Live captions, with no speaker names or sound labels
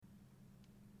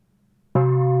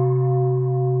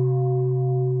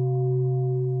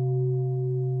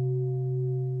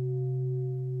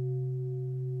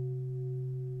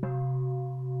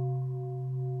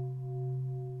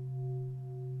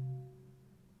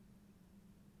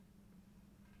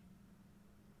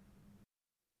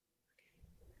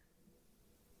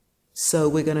So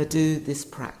we're going to do this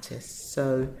practice.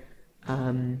 So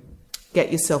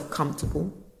get yourself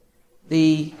comfortable.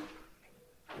 The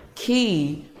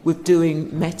key with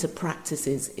doing metta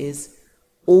practices is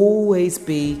always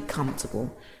be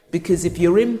comfortable, because if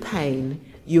you're in pain,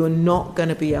 you're not going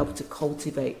to be able to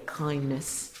cultivate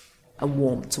kindness and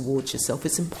warmth towards yourself.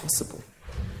 It's impossible.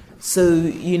 So,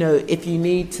 if you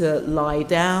need to lie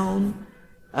down,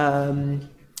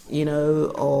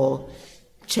 or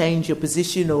change your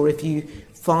position, or if you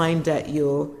find that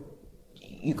you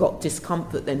got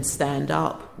discomfort, then stand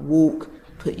up, walk,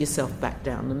 put yourself back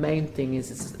down. The main thing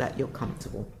is that you're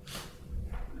comfortable.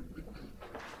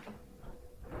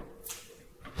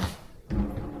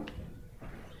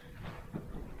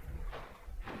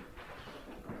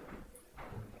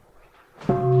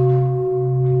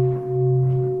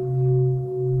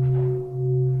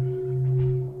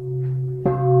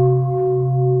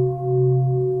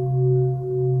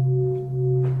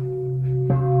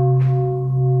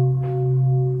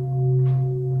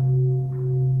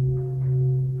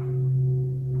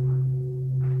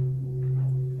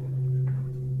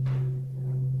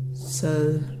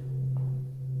 So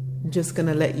I'm just going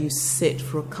to let you sit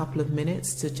for a couple of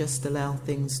minutes to just allow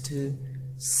things to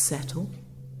settle.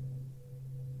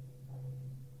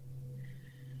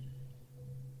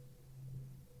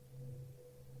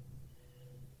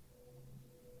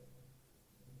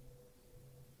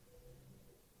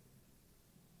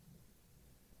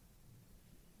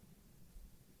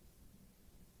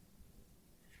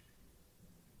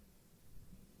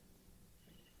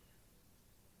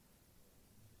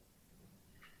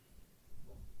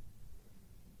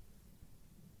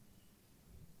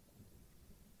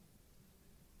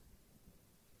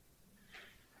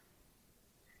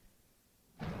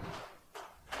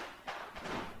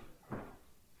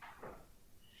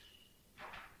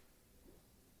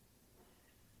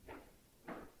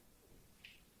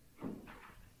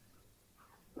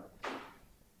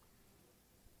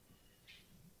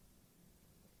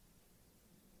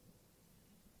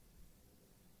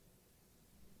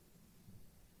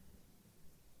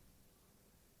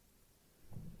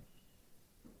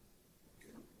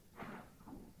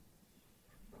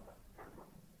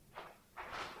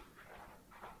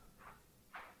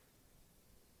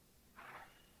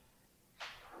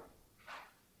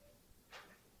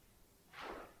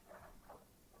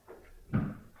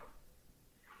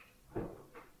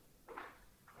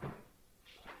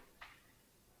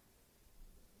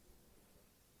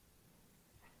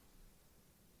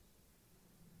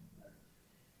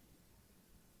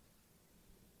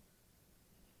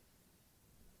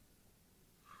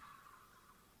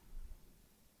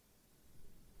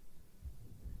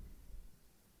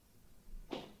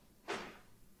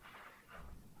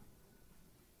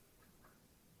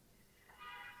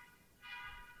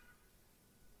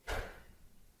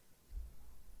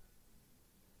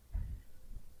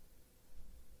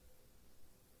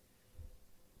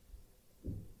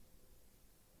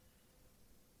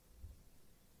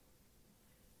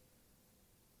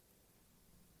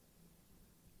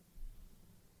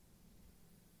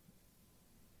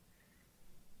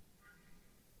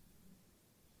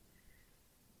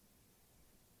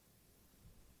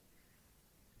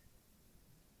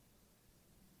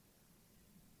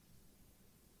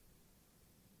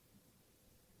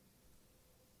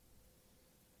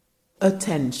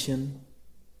 Attention.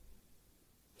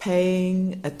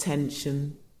 Paying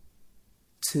attention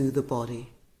to the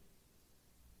body.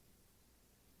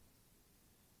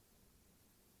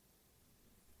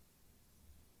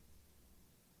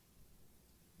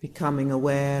 Becoming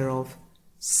aware of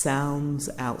sounds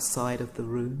outside of the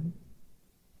room.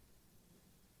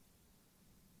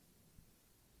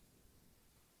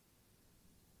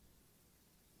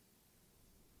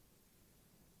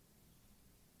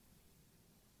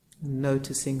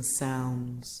 Noticing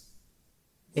sounds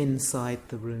inside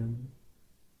the room.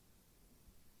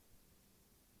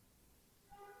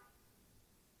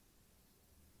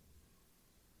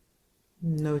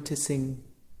 Noticing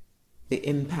the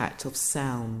impact of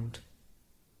sound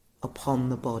upon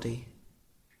the body.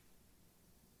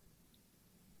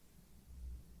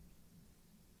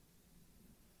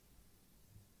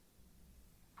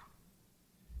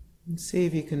 And see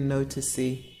if you can notice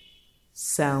the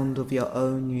sound of your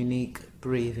own unique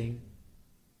breathing.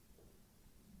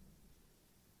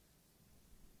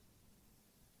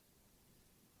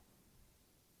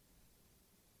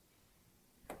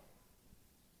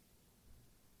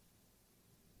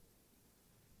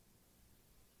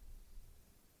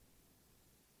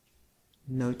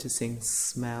 Noticing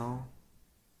smell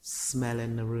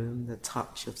in the room, the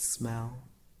touch of smell.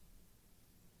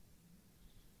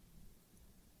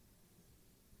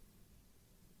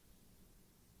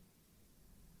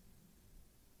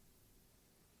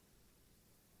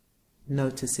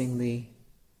 noticing the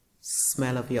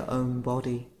smell of your own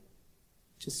body.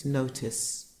 Just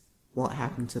notice what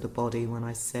happened to the body when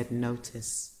I said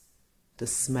notice the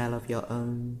smell of your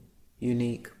own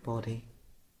unique body.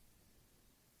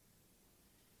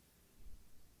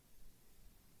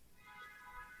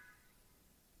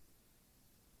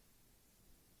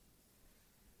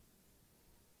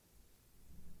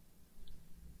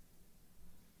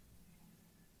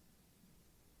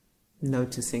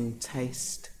 Noticing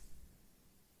taste.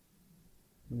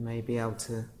 You may be able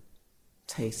to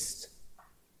taste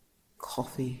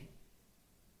coffee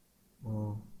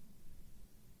or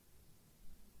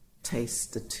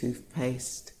taste the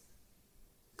toothpaste.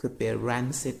 Could be a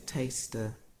rancid taste,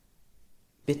 a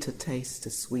bitter taste, a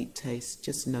sweet taste.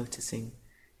 Just noticing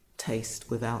taste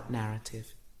without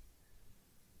narrative.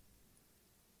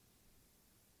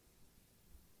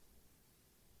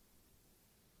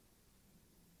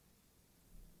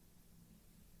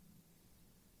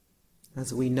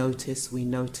 As we notice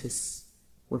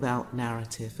without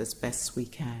narrative as best we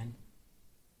can.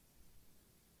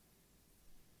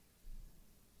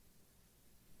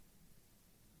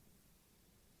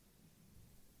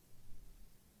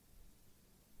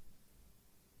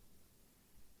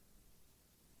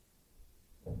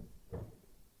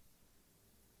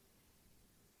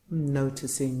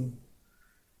 Noticing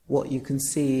what you can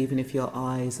see, even if your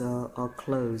eyes are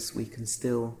closed, we can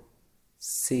still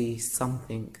see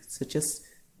something. So just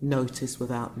notice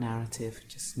without narrative,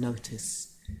 just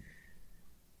notice.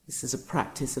 This is a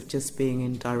practice of just being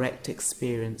in direct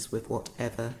experience with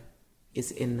whatever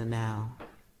is in the now.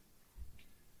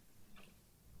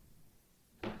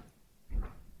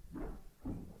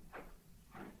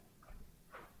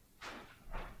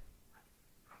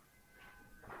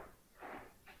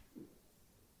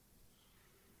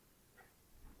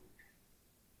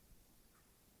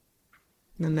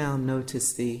 And now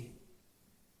notice the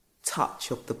touch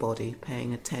of the body,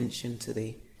 paying attention to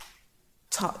the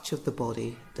touch of the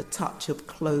body, the touch of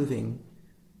clothing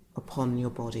upon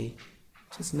your body.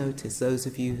 Just notice, those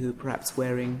of you who are perhaps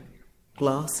wearing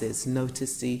glasses,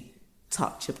 notice the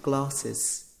touch of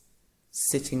glasses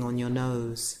sitting on your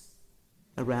nose,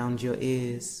 around your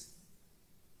ears.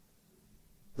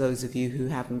 Those of you who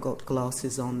haven't got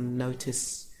glasses on,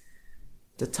 notice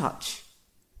the touch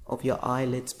of your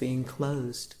eyelids being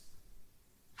closed,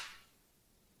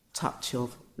 touch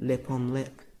of lip on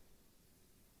lip.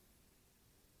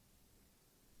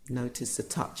 Notice the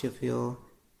touch of your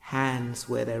hands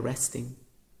where they're resting,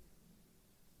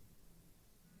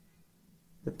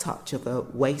 the touch of a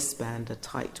waistband, a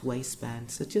tight waistband.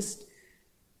 So just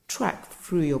track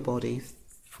through your body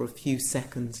for a few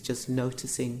seconds, just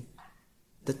noticing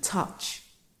the touch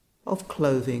of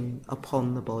clothing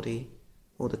upon the body,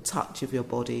 or the touch of your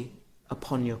body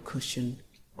upon your cushion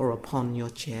or upon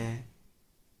your chair.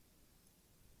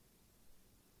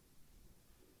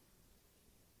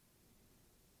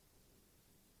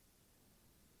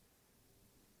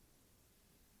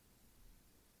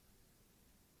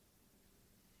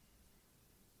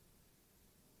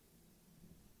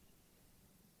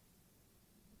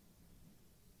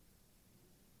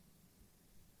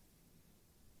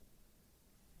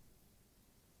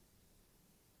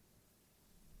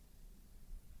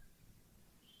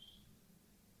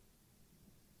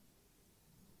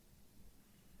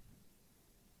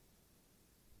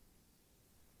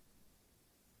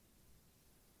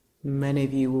 Many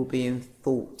of you will be in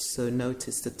thought, so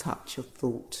notice the touch of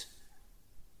thought.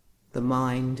 The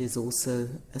mind is also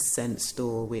a sense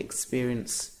door. We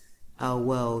experience our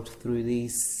world through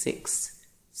these 6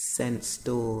 sense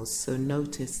doors. So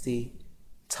notice the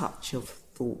touch of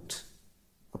thought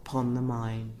upon the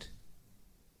mind.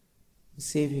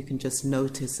 See if you can just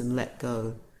notice and let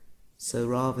go. So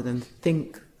rather than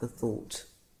think the thought,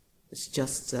 it's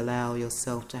just allow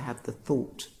yourself to have the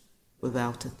thought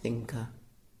without a thinker.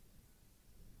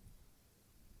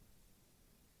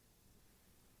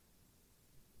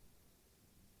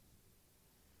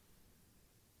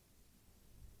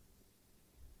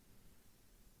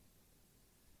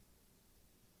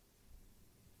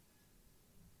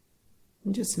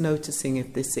 And just noticing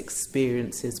if this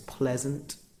experience is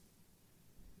pleasant,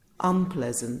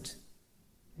 unpleasant,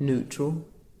 neutral,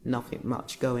 nothing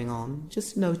much going on.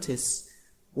 Just notice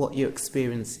what your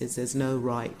experience is. There's no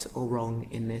right or wrong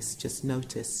in this. Just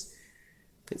notice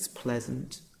if it's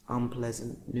pleasant,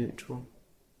 unpleasant, neutral.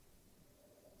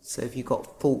 So if you've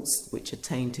got thoughts which are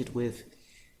tainted with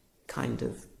kind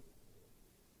of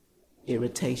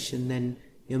irritation, then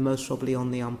you're most probably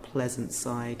on the unpleasant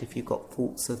side. If you've got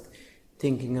thoughts of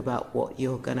thinking about what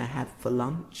you're going to have for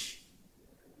lunch,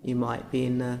 you might be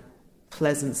in the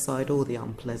pleasant side or the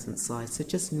unpleasant side. So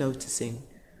just noticing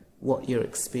what your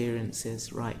experience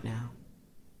is right now.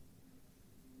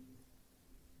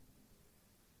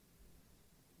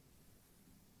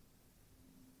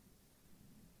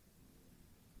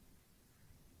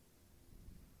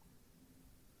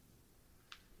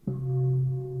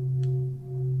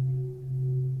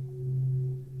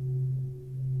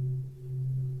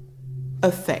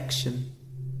 Affection.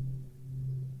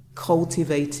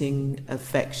 Cultivating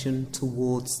affection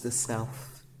towards the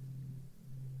self.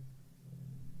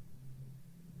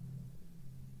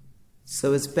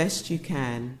 So as best you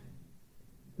can,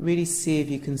 really see if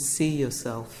you can see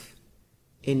yourself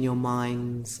in your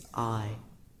mind's eye.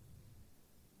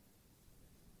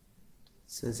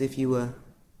 So as if you were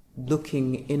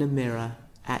looking in a mirror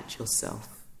at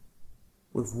yourself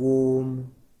with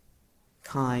warm,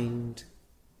 kind,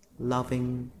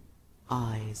 loving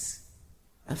eyes,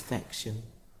 affection.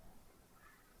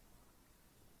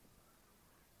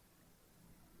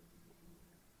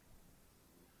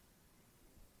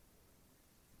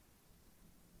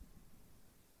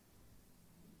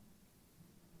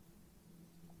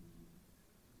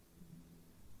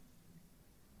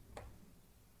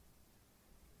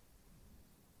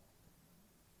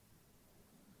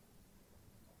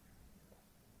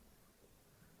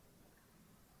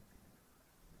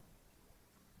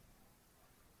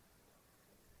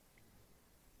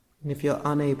 And if you're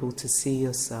unable to see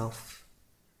yourself,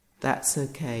 that's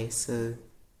okay. So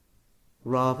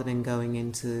rather than going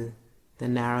into the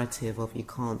narrative of you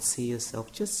can't see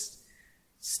yourself, just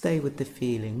stay with the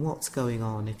feeling. What's going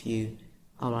on if you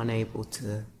are unable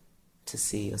to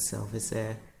see yourself? Is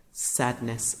there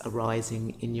sadness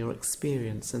arising in your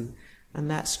experience? And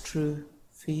that's true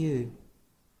for you.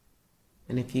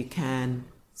 And if you can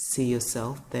see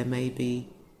yourself, there may be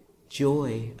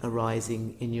joy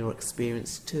arising in your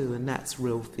experience too, and that's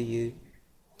real for you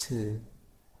too.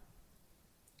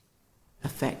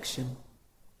 Affection.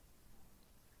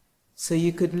 So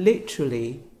you could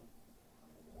literally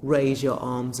raise your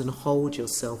arms and hold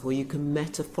yourself, or you can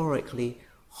metaphorically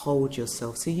hold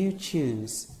yourself. So you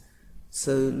choose.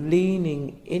 So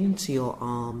leaning into your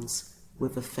arms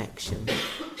with affection,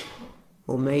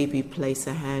 or maybe place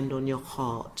a hand on your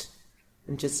heart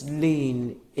and just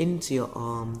lean into your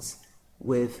arms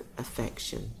with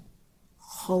affection.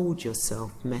 Hold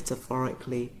yourself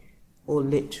metaphorically or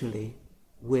literally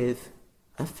with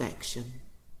affection.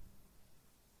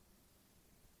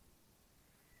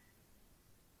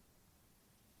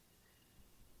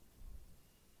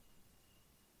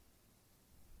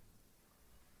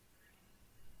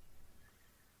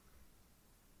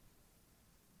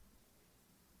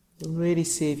 And really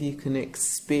see if you can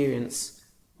experience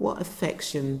what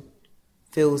affection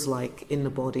feels like in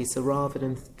the body. So rather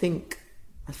than think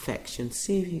affection,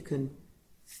 see if you can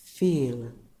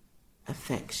feel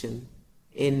affection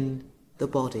in the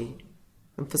body.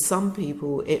 And for some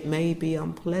people it may be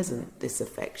unpleasant, this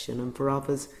affection, and for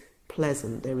others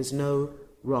pleasant. There is no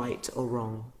right or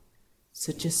wrong.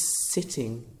 So just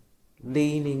sitting,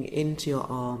 leaning into your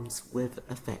arms with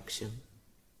affection.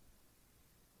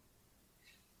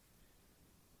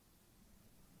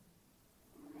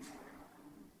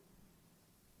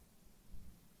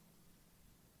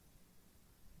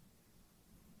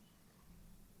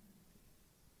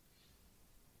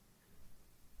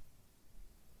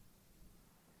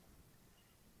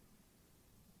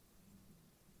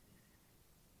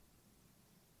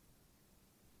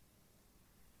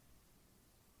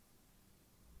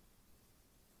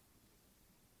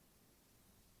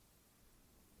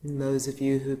 And those of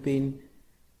you who've been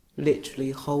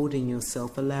literally holding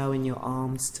yourself, allowing your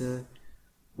arms to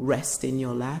rest in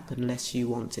your lap, unless you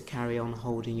want to carry on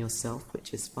holding yourself,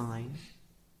 which is fine.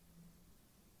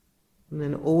 And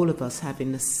then all of us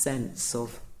having the sense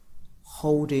of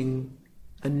holding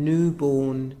a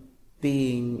newborn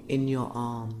being in your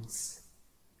arms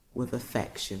with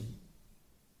affection.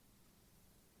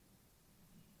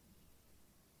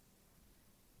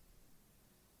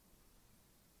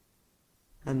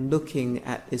 And looking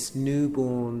at this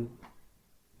newborn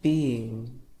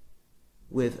being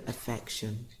with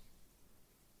affection.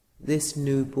 This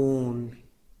newborn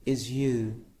is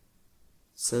you.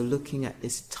 So looking at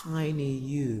this tiny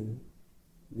you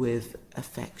with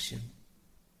affection.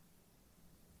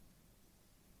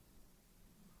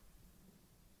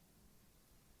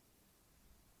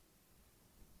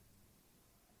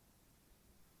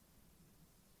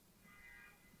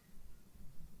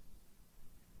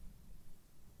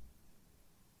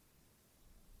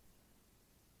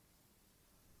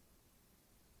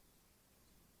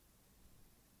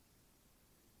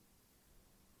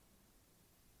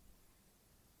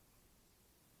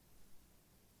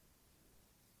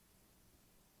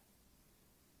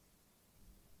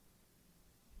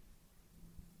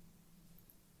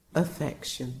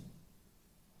 affection.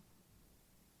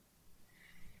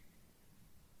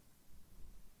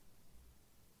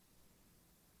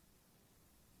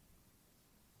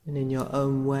 And in your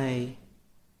own way,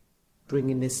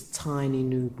 bringing this tiny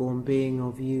newborn being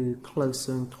of you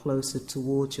closer and closer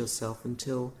towards yourself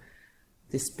until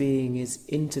this being is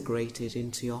integrated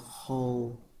into your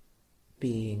whole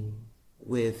being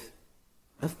with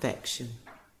affection.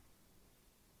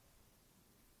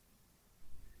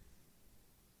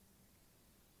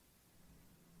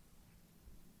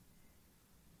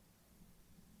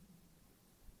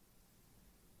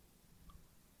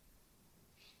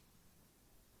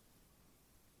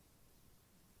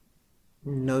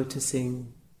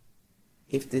 Noticing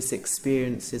if this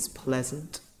experience is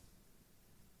pleasant,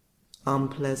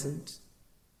 unpleasant,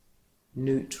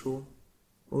 neutral,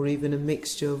 or even a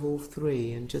mixture of all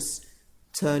three, and just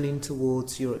turning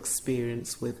towards your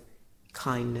experience with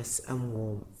kindness and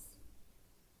warmth,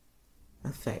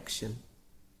 affection.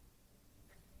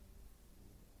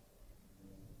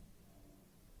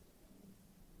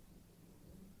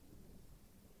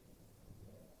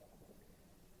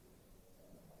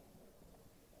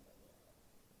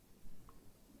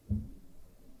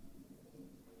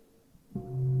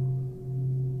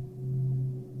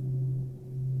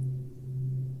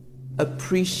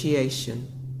 Appreciation.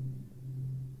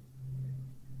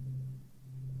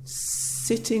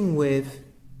 Sitting with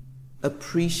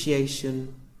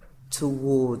appreciation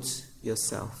towards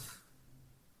yourself.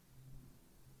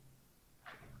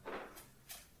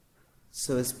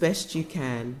 So as best you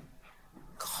can,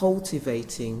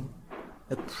 cultivating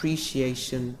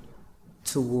appreciation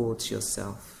towards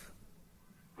yourself.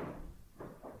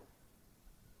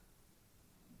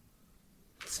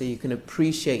 So you can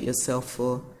appreciate yourself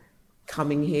for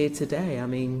coming here today. I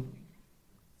mean,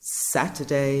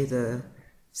 Saturday, the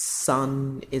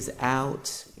sun is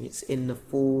out, it's in the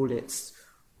fall, it's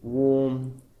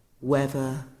warm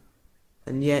weather,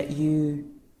 and yet you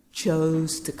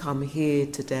chose to come here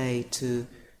today to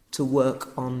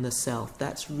work on the self.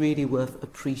 That's really worth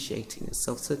appreciating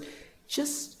yourself. So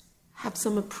just have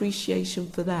some appreciation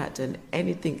for that and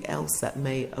anything else that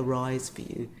may arise for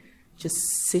you. Just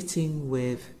sitting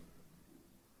with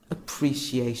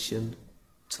appreciation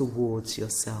towards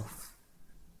yourself.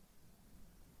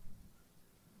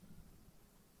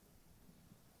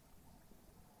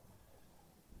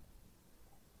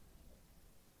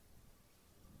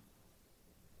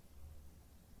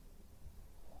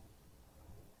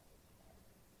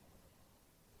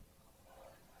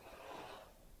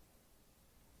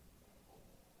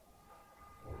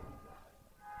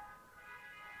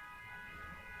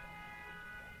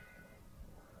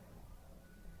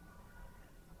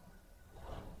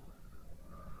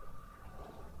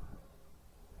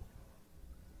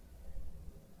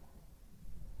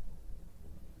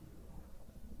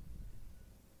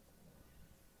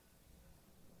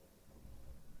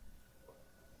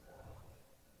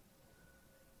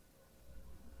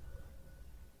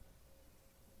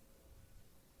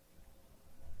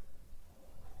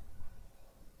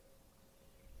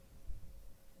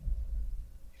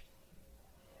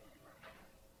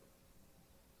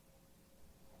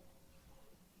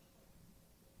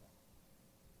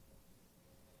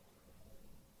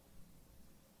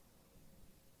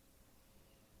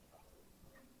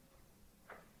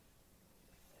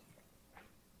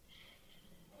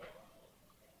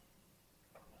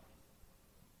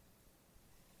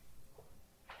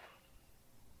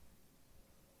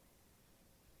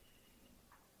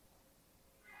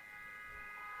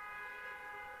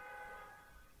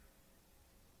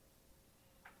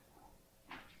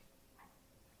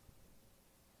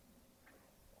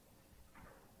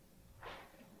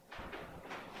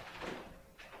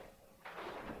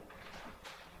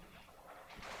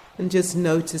 And just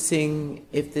noticing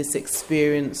if this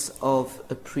experience of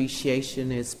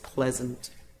appreciation is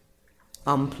pleasant,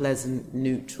 unpleasant,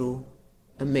 neutral,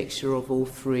 a mixture of all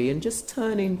three, and just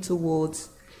turning towards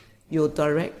your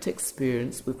direct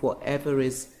experience with whatever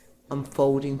is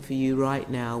unfolding for you right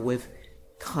now with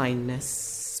kindness,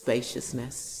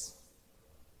 spaciousness.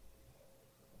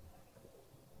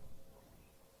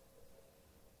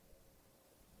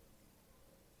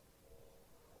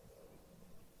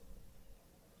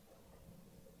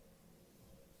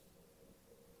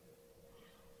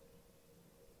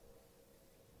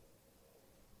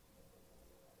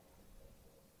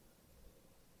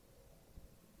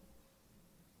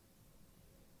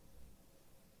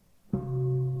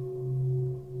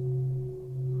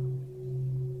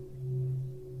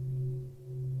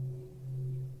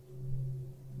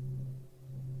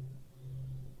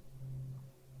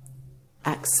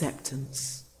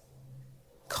 Acceptance,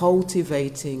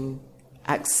 cultivating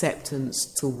acceptance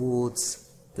towards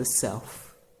the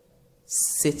self,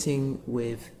 sitting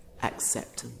with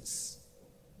acceptance.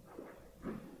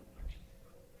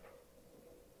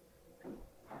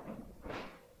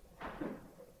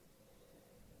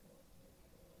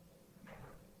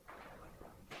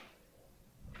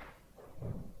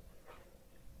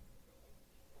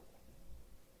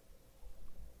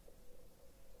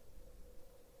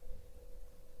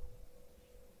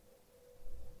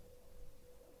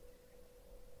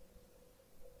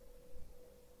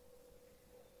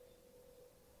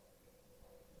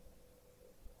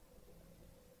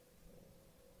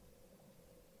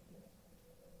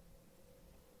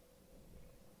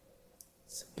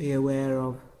 So be aware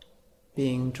of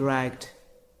being dragged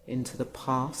into the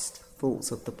past, thoughts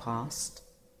of the past.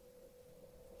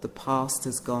 The past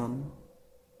has gone.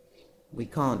 We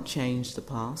can't change the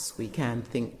past. We can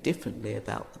think differently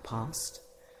about the past,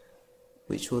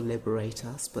 which will liberate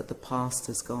us, but the past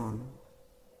has gone.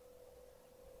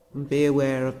 And be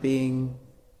aware of being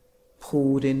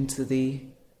pulled into the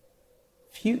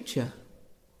future.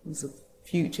 The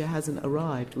future hasn't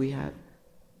arrived. We have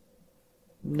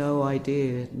no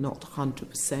idea, not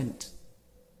 100%,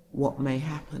 what may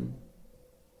happen.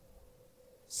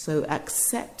 So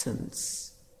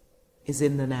acceptance is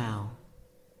in the now.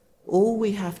 All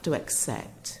we have to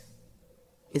accept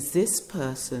is this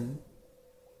person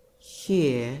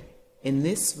here in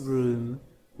this room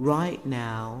right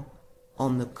now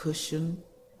on the cushion,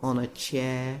 on a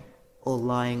chair, or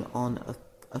lying on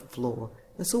a floor.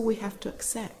 That's all we have to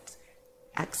accept.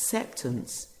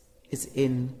 Acceptance is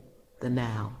in the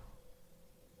now.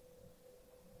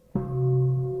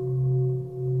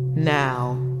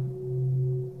 Now.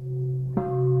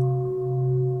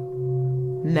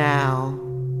 Now.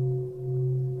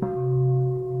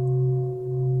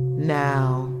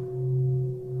 Now.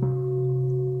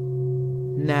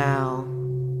 Now.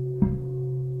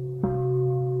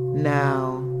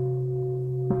 Now.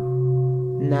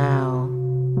 Now.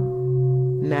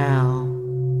 Now.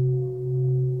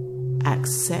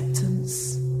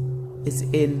 Acceptance is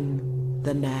in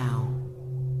the now.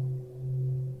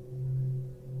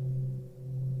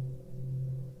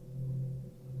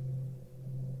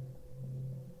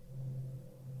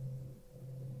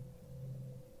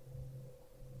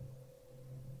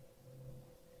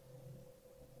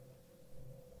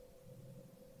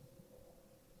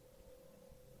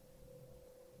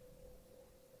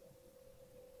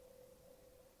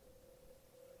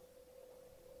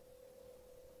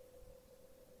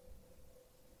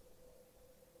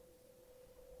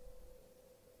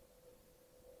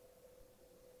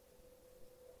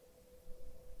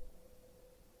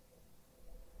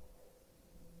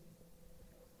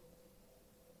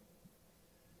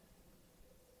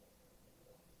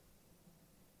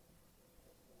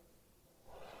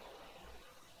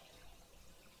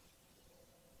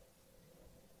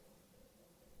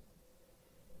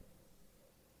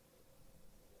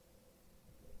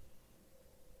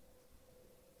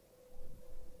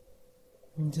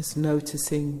 And just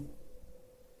noticing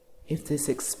if this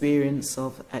experience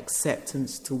of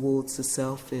acceptance towards the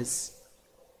self is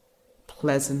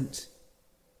pleasant,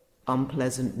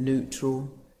 unpleasant, neutral,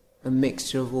 a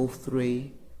mixture of all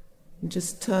three. And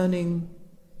just turning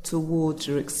towards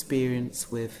your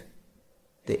experience with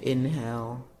the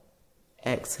inhale,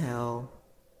 exhale,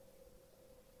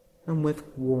 and with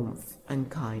warmth and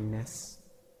kindness.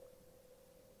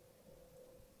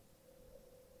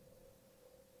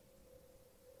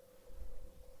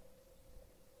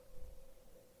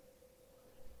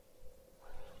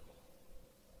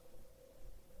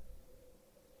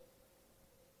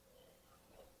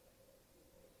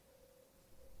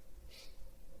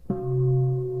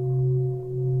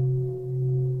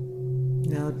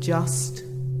 Now just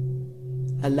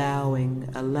allowing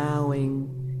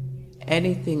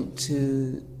anything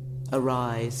to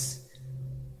arise.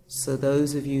 So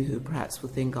those of you who perhaps will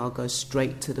think I'll go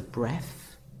straight to the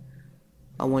breath,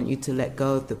 I want you to let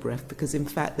go of the breath, because in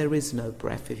fact there is no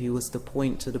breath. If you was to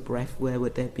point to the breath, where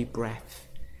would there be breath?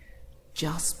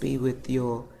 Just be with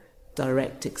your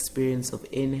direct experience of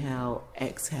inhale,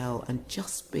 exhale, and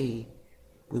just be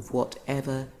with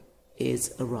whatever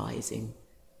is arising.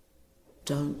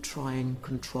 Don't try and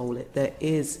control it. There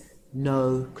is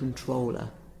no controller.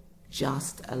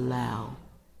 Just allow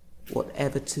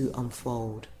whatever to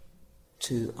unfold.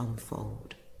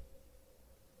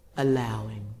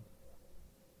 Allowing.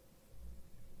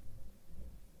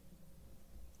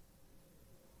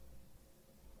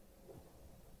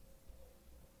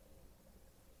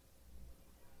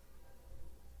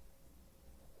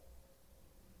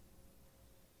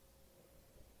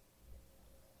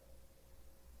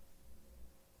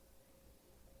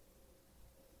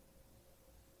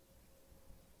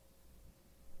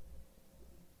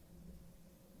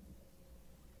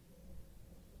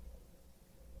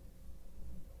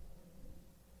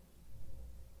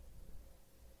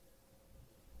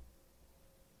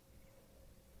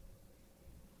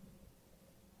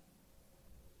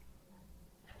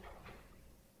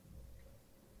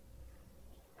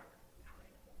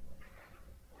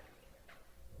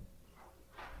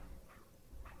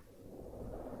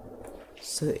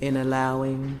 So in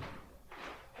allowing,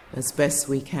 as best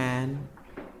we can,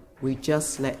 we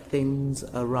just let things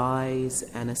arise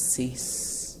and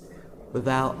cease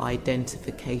without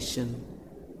identification,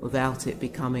 without it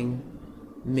becoming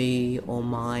me or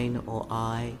mine or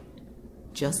I,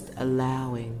 just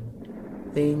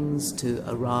allowing things to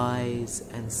arise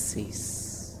and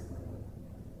cease.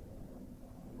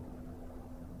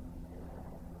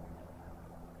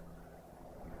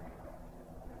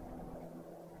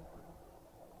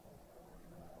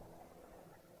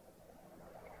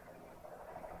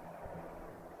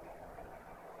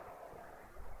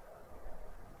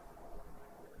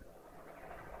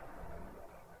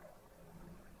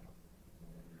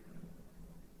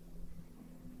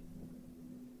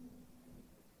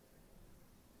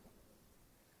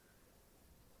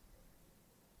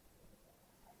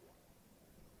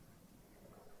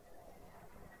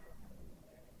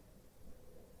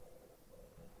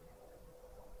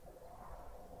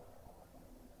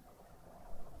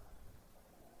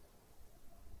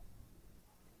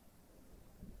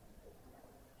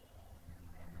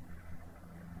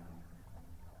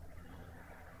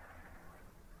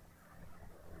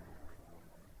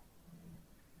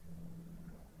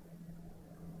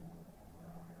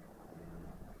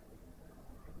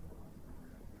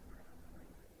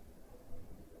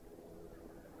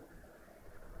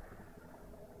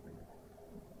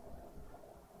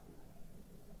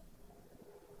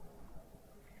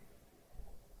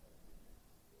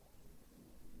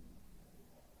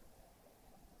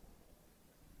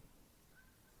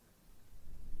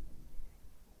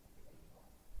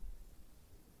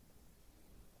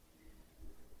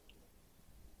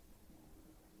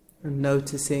 And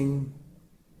noticing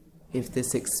if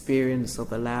this experience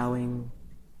of allowing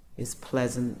is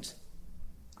pleasant,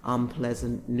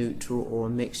 unpleasant, neutral, or a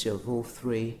mixture of all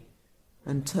three,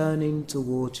 and turning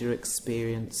towards your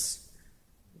experience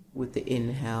with the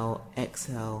inhale,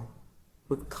 exhale,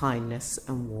 with kindness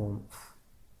and warmth.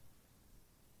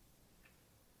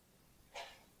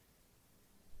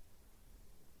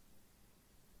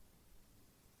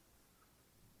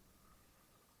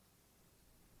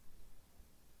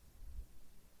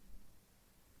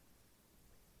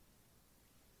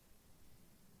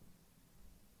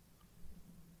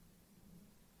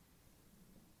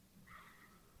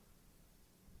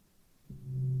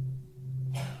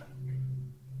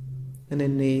 And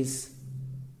in these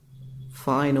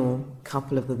final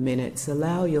couple of minutes,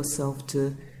 allow yourself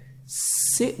to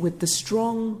sit with the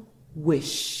strong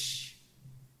wish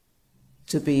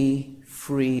to be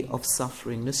free of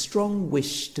suffering, the strong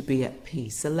wish to be at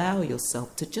peace. Allow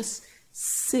yourself to just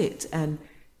sit and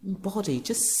embody,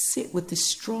 just sit with this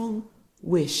strong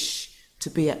wish to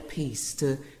be at peace,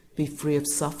 to be free of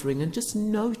suffering, and just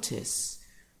notice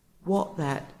what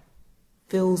that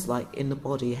feels like in the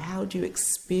body. How do you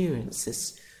experience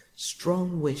this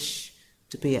strong wish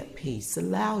to be at peace?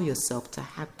 Allow yourself to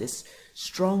have this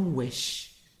strong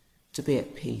wish to be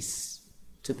at peace,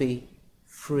 to be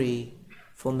free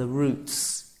from the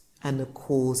roots and the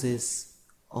causes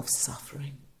of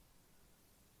suffering.